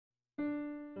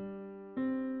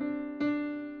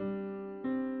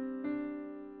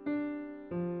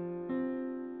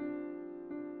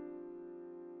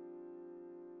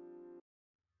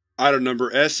Item Number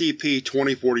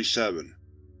SCP-2047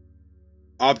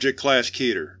 Object Class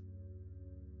Keter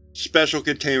Special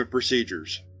Containment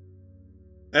Procedures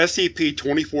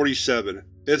SCP-2047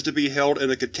 is to be held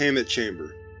in a containment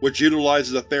chamber which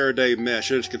utilizes a Faraday mesh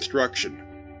in its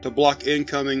construction to block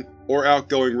incoming or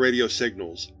outgoing radio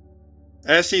signals.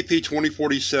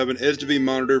 SCP-2047 is to be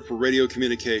monitored for radio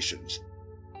communications.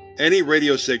 Any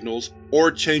radio signals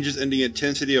or changes in the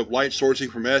intensity of light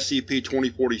sourcing from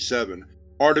SCP-2047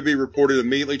 are to be reported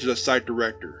immediately to the Site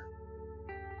Director.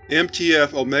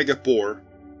 MTF Omega-4,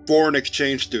 Foreign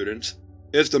Exchange Students,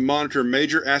 is to monitor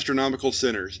major astronomical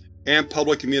centers and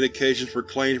public communications for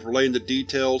claims relating to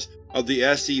details of the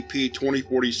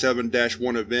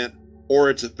SCP-2047-1 event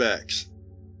or its effects.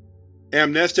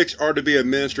 Amnestics are to be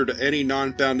administered to any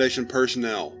non-Foundation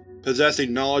personnel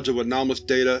possessing knowledge of anomalous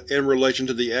data in relation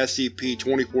to the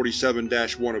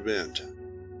SCP-2047-1 event.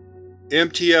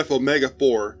 MTF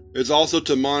Omega-4 is also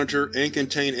to monitor and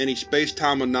contain any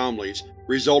space-time anomalies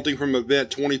resulting from Event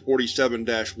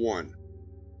 2047-1,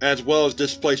 as well as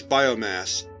displaced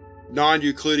biomass,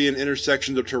 non-Euclidean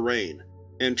intersections of terrain,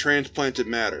 and transplanted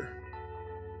matter.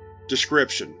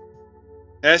 Description: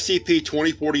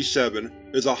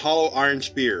 SCP-2047 is a hollow iron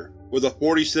sphere with a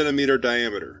 40 cm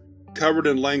diameter, covered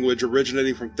in language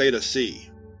originating from Theta-c.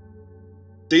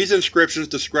 These inscriptions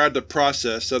describe the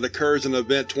process that occurs in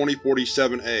Event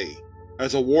 2047-A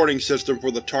as a warning system for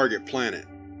the target planet.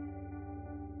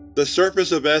 The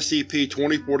surface of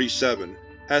SCP-2047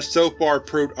 has so far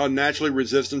proved unnaturally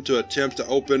resistant to attempts to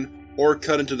open or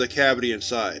cut into the cavity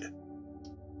inside.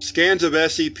 Scans of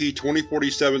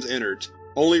SCP-2047's innards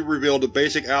only reveal the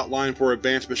basic outline for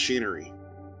advanced machinery.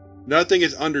 Nothing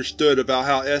is understood about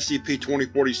how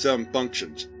SCP-2047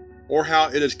 functions, or how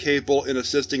it is capable in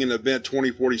assisting in Event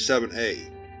 2047-A,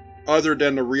 other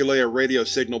than to relay a radio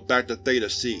signal back to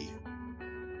Theta-c.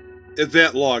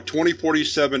 Event Log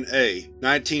 2047-A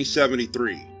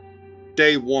 1973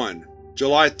 Day 1,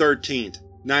 July 13,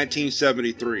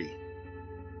 1973.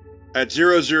 At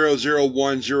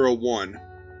 000101,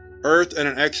 Earth and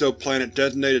an exoplanet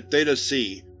designated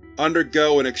Theta-c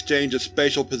undergo an exchange of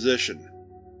spatial position.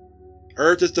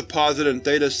 Earth is deposited in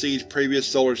Theta-c's previous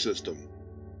solar system,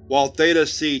 while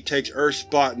Theta-c takes Earth's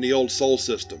spot in the old Sol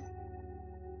system.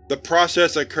 The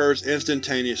process occurs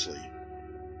instantaneously.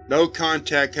 No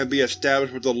contact can be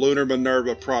established with the Lunar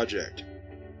Minerva Project.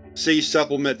 See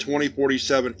Supplement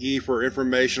 2047-E for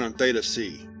information on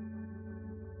Theta-c.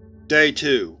 Day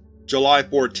 2, July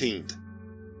 14th.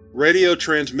 Radio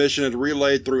transmission is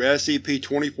relayed through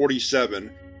SCP-2047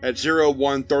 at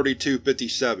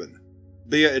 013257,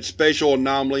 via its spatial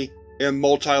anomaly and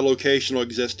multi-locational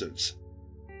existence.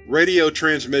 Radio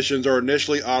transmissions are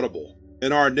initially audible,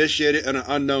 and are initiated in an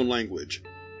unknown language,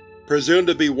 presumed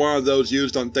to be one of those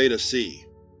used on Theta-c.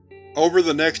 Over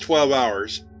the next 12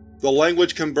 hours, the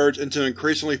language converts into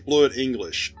increasingly fluid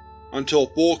English, until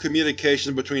full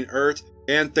communications between Earth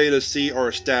and Theta-c are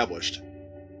established.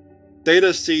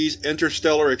 Theta-c's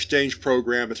interstellar exchange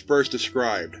program is first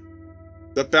described.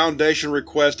 The Foundation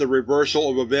requests a reversal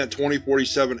of Event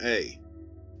 2047-A.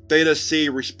 Theta-c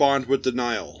responds with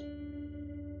denial.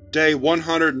 Day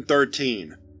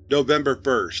 113, November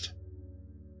 1st.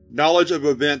 Knowledge of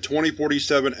Event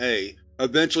 2047-A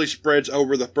eventually spreads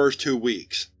over the first 2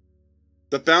 weeks.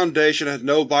 The Foundation has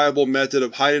no viable method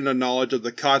of hiding the knowledge of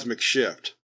the cosmic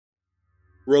shift.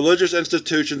 Religious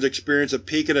institutions experience a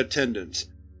peak in attendance,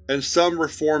 and some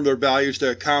reform their values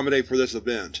to accommodate for this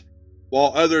event,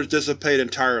 while others dissipate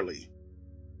entirely.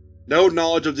 No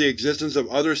knowledge of the existence of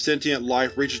other sentient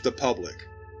life reaches the public.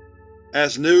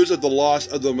 As news of the loss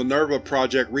of the Minerva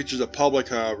Project reaches the public,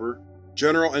 however,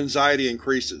 general anxiety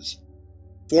increases.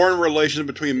 Foreign relations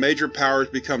between major powers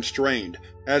become strained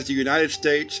as the United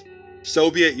States,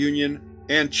 Soviet Union,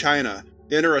 and China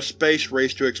enter a space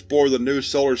race to explore the new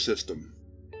solar system.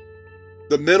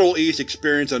 The Middle East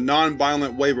experienced a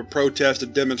non-violent wave of protests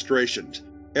and demonstrations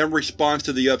in response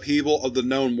to the upheaval of the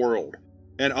known world,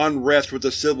 and unrest with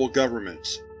the civil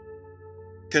governments.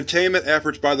 Containment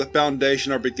efforts by the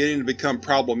Foundation are beginning to become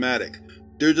problematic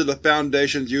due to the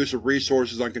Foundation's use of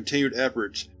resources on continued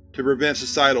efforts to prevent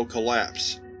societal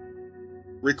collapse.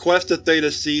 Requests to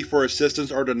Theta-c for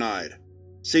assistance are denied.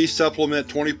 See Supplement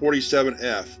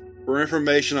 2047-F for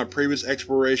information on previous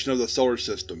exploration of the Solar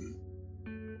System.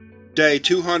 Day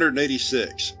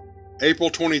 286, April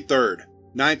 23,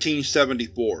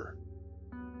 1974.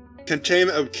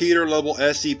 Containment of Keter-level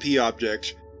SCP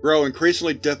objects grow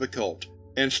increasingly difficult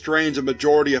and strains a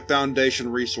majority of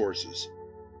Foundation resources.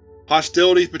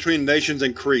 Hostilities between nations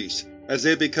increase as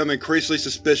they become increasingly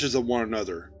suspicious of one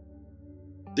another.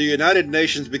 The United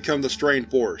Nations become the strained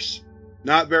force.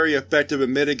 not very effective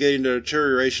in mitigating the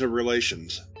deterioration of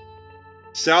relations.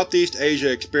 Southeast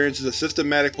Asia experiences a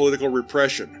systematic political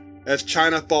repression as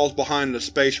China falls behind in the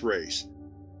space race,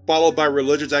 followed by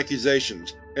religious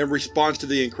accusations in response to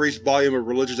the increased volume of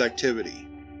religious activity.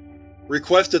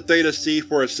 Request to Theta-c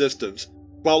for assistance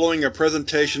following a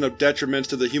presentation of detriments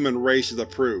to the human race is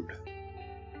approved.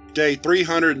 Day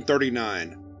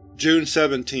 339, June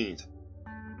 17th.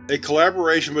 A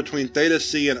collaboration between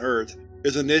Theta-c and Earth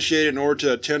is initiated in order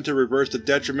to attempt to reverse the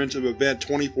detriments of Event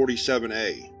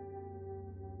 2047-A.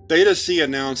 Theta-c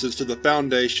announces to the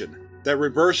Foundation that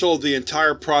reversal of the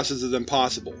entire process is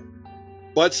impossible,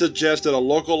 but suggests that a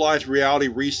localized reality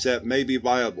reset may be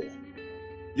viable.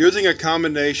 Using a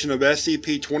combination of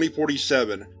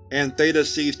SCP-2047 and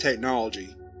Theta-c's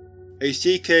technology, a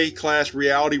CK-class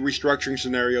reality restructuring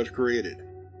scenario is created.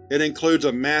 It includes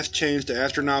a mass change to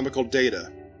astronomical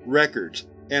data, records,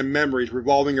 and memories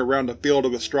revolving around the field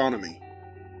of astronomy.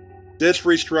 This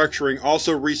restructuring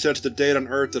also resets the date on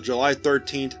Earth to July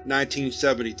 13,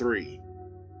 1973.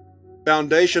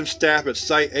 Foundation staff at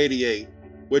Site-88,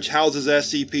 which houses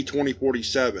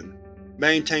SCP-2047,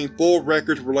 maintain full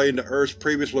records relating to Earth's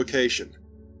previous location,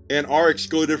 and are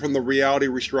excluded from the reality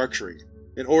restructuring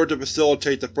in order to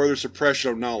facilitate the further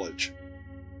suppression of knowledge.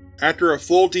 After a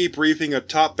full debriefing of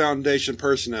top Foundation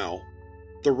personnel,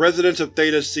 the residents of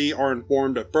Theta-c are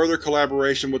informed that further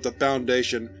collaboration with the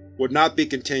Foundation would not be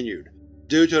continued,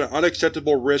 due to an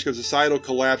unacceptable risk of societal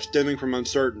collapse stemming from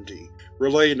uncertainty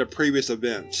relating to previous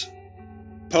events.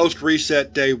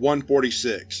 Post-Reset Day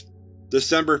 146,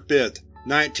 December 5,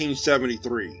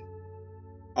 1973.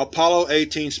 Apollo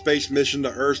 18 space mission to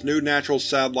Earth's new natural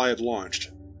satellite is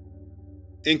launched.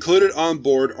 Included on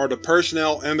board are the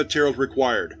personnel and materials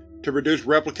required to produce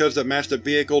replicas that match the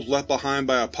vehicles left behind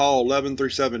by Apollo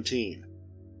 11-17,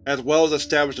 as well as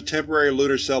establish a temporary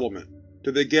lunar settlement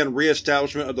to begin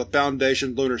re-establishment of the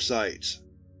Foundation's lunar sites.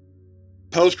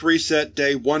 Post-Reset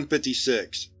Day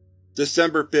 156,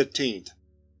 December 15th.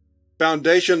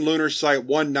 Foundation Lunar Site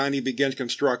 190 begins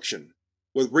construction,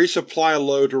 with resupply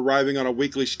loads arriving on a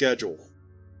weekly schedule.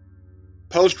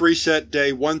 Post-Reset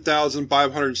Day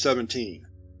 1517,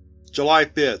 July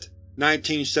 5,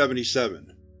 1977.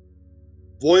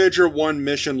 Voyager 1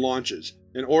 mission launches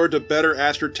in order to better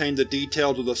ascertain the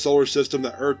details of the solar system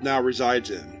that Earth now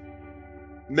resides in.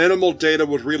 Minimal data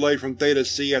was relayed from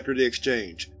Theta-c after the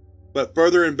exchange, but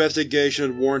further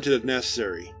investigation is warranted if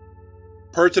necessary.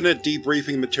 Pertinent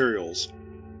debriefing materials.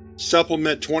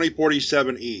 Supplement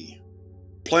 2047-E.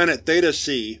 Planet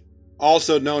Theta-c,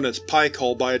 also known as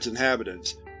Pikehole by its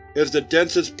inhabitants, is the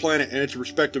densest planet in its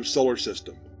respective solar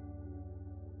system.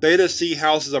 Theta-c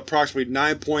houses approximately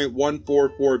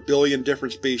 9.144 billion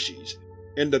different species,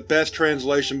 in the best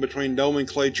translation between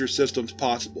nomenclature systems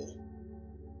possible.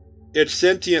 Its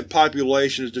sentient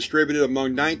population is distributed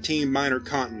among 19 minor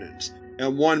continents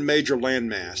and one major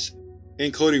landmass,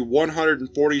 including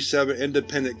 147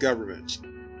 independent governments.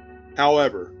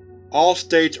 However, all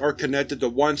states are connected to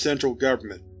one central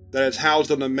government that is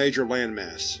housed on the major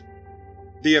landmass.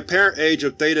 The apparent age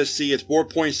of Theta-c is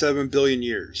 4.7 billion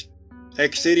years,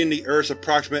 exceeding the Earth's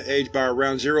approximate age by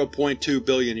around 0.2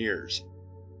 billion years.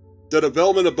 The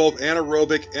development of both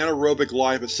anaerobic and aerobic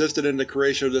life assisted in the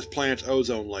creation of this planet's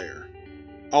ozone layer,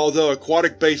 although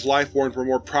aquatic-based lifeforms were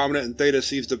more prominent in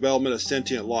Theta-c's development of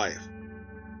sentient life.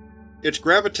 Its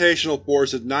gravitational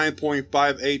force is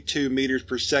 9.582 meters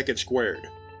per second squared,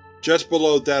 just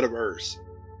below that of Earth's.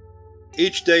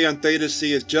 Each day on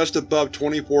Theta-c is just above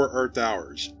 24 Earth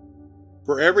hours.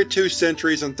 For every 2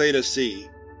 centuries on Theta-c,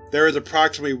 there is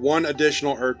approximately 1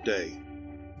 additional Earth day.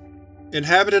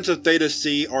 Inhabitants of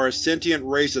Theta-c are a sentient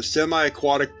race of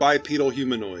semi-aquatic bipedal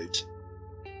humanoids.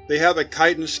 They have a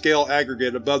chitin-scale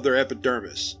aggregate above their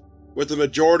epidermis, with the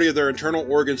majority of their internal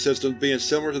organ systems being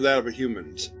similar to that of a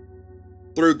human's.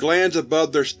 Through glands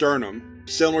above their sternum,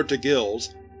 similar to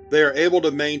gills, they are able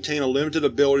to maintain a limited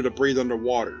ability to breathe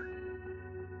underwater.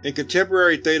 In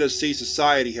contemporary Theta-c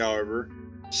society, however,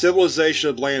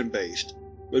 civilization is land-based,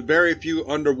 with very few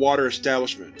underwater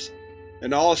establishments,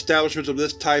 and all establishments of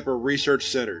this type are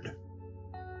research-centered.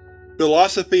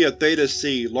 Philosophy of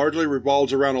Theta-c largely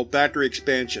revolves around olfactory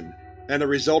expansion and the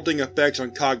resulting effects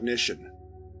on cognition.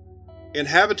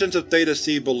 Inhabitants of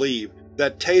Theta-c believe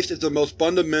that taste is the most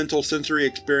fundamental sensory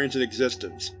experience in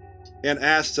existence, and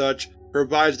as such,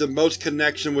 provides the most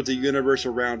connection with the universe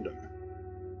around them.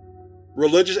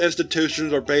 Religious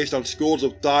institutions are based on schools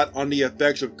of thought on the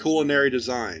effects of culinary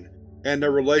design and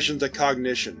their relation to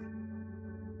cognition.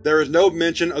 There is no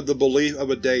mention of the belief of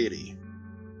a deity.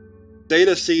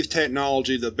 Theta-c's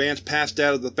technology advanced past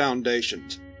that of the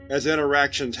Foundation's, as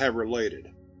interactions have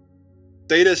related.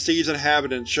 Theta-c's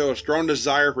inhabitants show a strong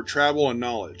desire for travel and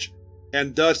knowledge,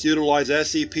 and thus utilize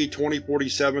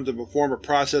SCP-2047 to perform a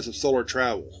process of solar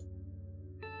travel.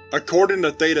 According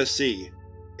to Theta-c,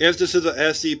 instances of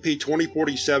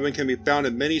SCP-2047 can be found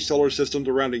in many solar systems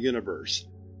around the universe,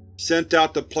 sent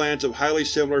out to planets of highly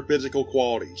similar physical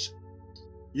qualities.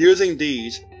 Using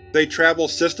these, they travel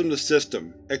system to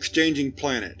system, exchanging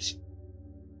planets.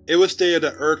 It was stated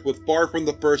that Earth was far from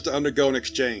the first to undergo an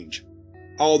exchange,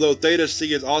 although Theta-c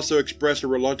has also expressed a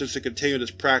reluctance to continue this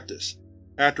practice,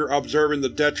 after observing the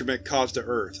detriment caused to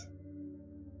Earth.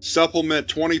 Supplement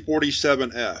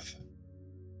 2047-F.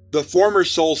 The former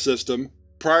Sol system,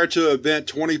 prior to Event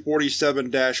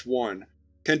 2047-1,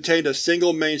 contained a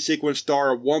single main sequence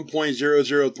star of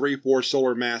 1.0034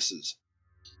 solar masses.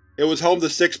 It was home to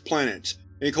 6 planets,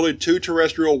 including 2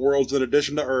 terrestrial worlds in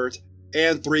addition to Earth,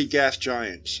 and 3 gas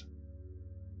giants.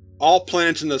 All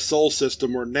planets in the Sol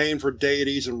system were named for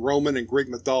deities in Roman and Greek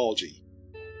mythology.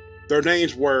 Their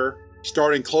names were,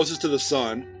 starting closest to the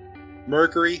Sun,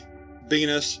 Mercury,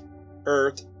 Venus,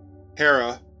 Earth,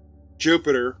 Hera,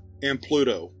 Jupiter, and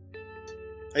Pluto.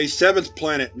 A 7th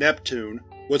planet, Neptune,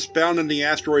 was found in the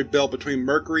asteroid belt between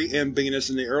Mercury and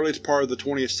Venus in the earliest part of the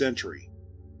 20th century.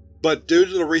 But due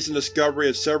to the recent discovery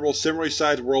of several similarly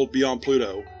sized worlds beyond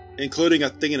Pluto, including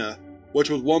Athena, which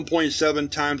was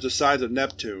 1.7 times the size of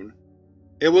Neptune,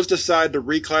 it was decided to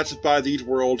reclassify these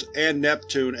worlds and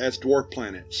Neptune as dwarf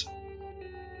planets.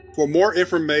 For more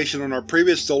information on our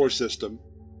previous solar system,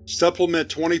 Supplement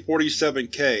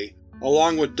 2047-K,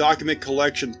 along with Document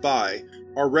Collection Phi,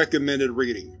 are recommended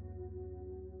reading.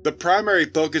 The primary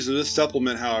focus of this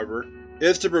supplement, however,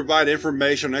 is to provide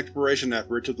information on exploration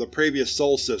efforts of the previous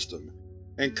Sol system,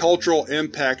 and cultural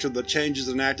impacts of the changes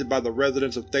enacted by the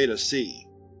residents of Theta-c,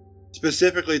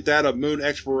 specifically that of moon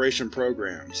exploration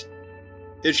programs.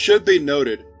 It should be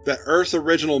noted that Earth's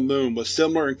original moon was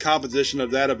similar in composition to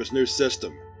that of its new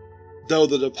system, though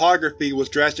the topography was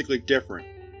drastically different,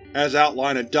 as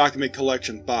outlined in Document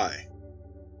Collection Phi.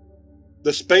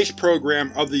 The space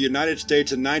program of the United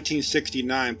States in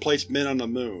 1969 placed men on the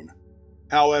Moon.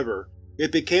 However,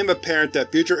 it became apparent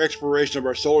that future exploration of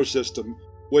our solar system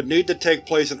would need to take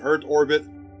place in Earth orbit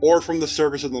or from the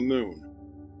surface of the Moon.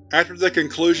 After the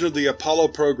conclusion of the Apollo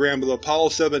program with Apollo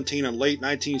 17 in late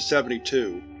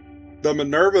 1972, the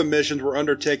Minerva missions were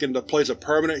undertaken to place a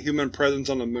permanent human presence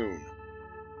on the Moon.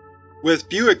 With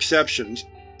few exceptions,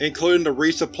 including the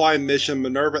resupply mission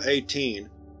Minerva 18,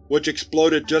 which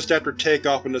exploded just after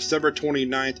takeoff on December 29,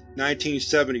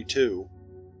 1972,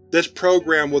 this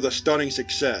program was a stunning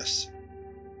success.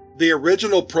 The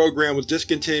original program was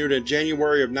discontinued in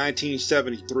January of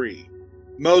 1973,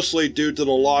 mostly due to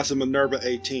the loss of Minerva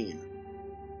 18.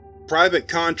 Private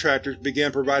contractors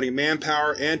began providing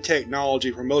manpower and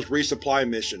technology for most resupply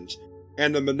missions,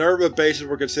 and the Minerva bases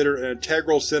were considered an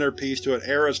integral centerpiece to an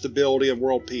era of stability and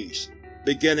world peace,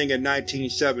 beginning in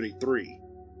 1973.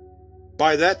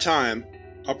 By that time,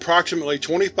 approximately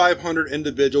 2,500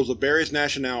 individuals of various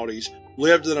nationalities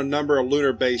lived in a number of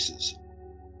lunar bases.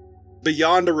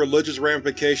 Beyond the religious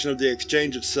ramification of the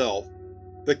exchange itself,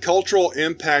 the cultural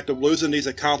impact of losing these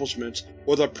accomplishments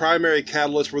was a primary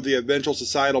catalyst for the eventual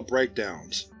societal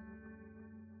breakdowns.